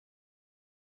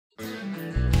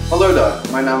Hallo daar,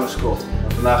 mijn naam is Scott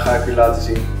en vandaag ga ik u laten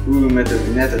zien hoe u met de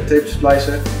Minette tape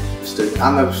splicer een stuk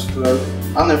aanloopstrook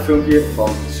aan een filmpje van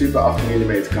super 8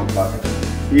 mm kan plakken.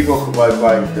 Hiervoor gebruiken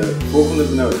wij de volgende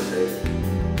benodigdheden.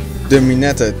 De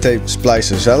Minette tape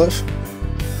splicer zelf,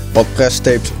 wat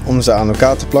presstapes om ze aan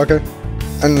elkaar te plakken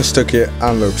en een stukje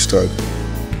aanloopstrook.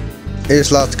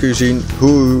 Eerst laat ik u zien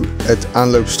hoe u het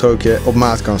aanloopstrookje op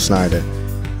maat kan snijden.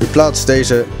 U plaatst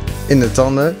deze in de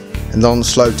tanden en dan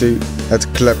sluit u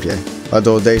het klepje,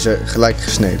 waardoor deze gelijk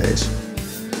gesneden is.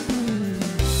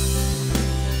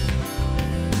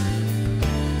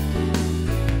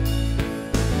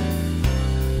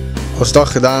 Als dat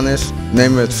gedaan is,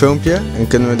 nemen we het filmpje en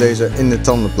kunnen we deze in de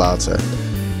tanden plaatsen.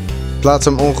 Plaats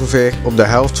hem ongeveer op de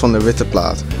helft van de witte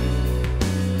plaat.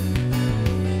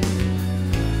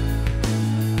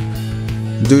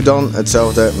 Doe dan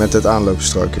hetzelfde met het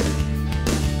aanloopstrookje.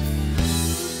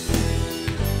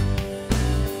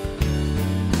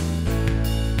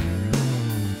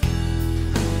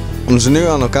 Om ze nu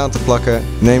aan elkaar te plakken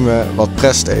nemen we wat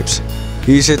presstapes.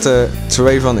 Hier zitten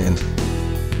 2 van in.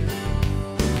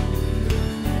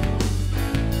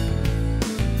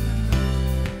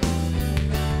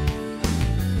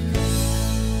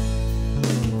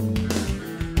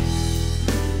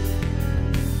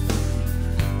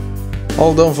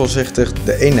 Haal dan voorzichtig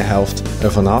de ene helft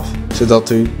ervan af, zodat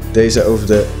u deze over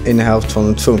de ene helft van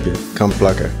het filmpje kan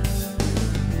plakken.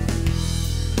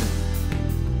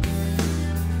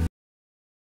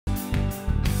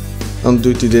 Dan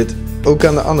doet u dit ook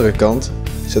aan de andere kant,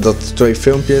 zodat de 2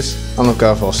 filmpjes aan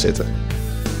elkaar vastzitten.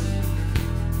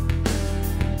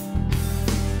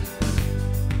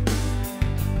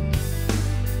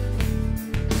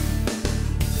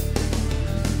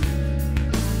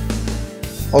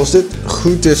 Als dit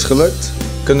goed is gelukt,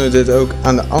 kunnen we dit ook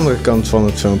aan de andere kant van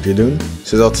het filmpje doen,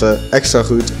 zodat ze extra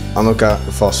goed aan elkaar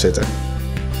vastzitten.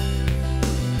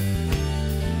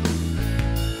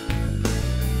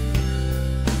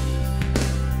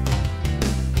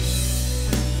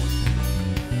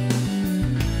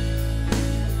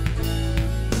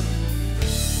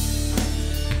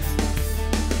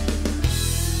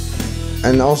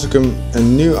 En als ik hem er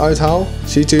nu uithaal,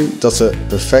 ziet u dat ze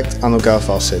perfect aan elkaar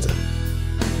vastzitten.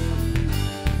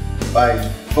 Bij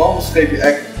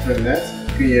val-act.net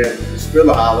kun je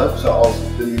spullen halen zoals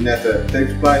de Minette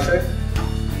tape splicer,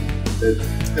 de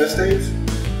presstapes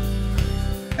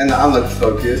en de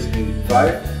aanloopstrookjes in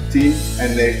 5, 10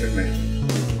 en 90 meter.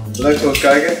 Bedankt voor het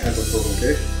kijken en tot de volgende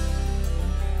keer.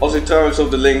 Als u trouwens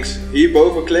op de links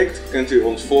hierboven klikt, kunt u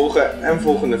ons volgen en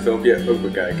volgende filmpje ook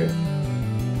bekijken.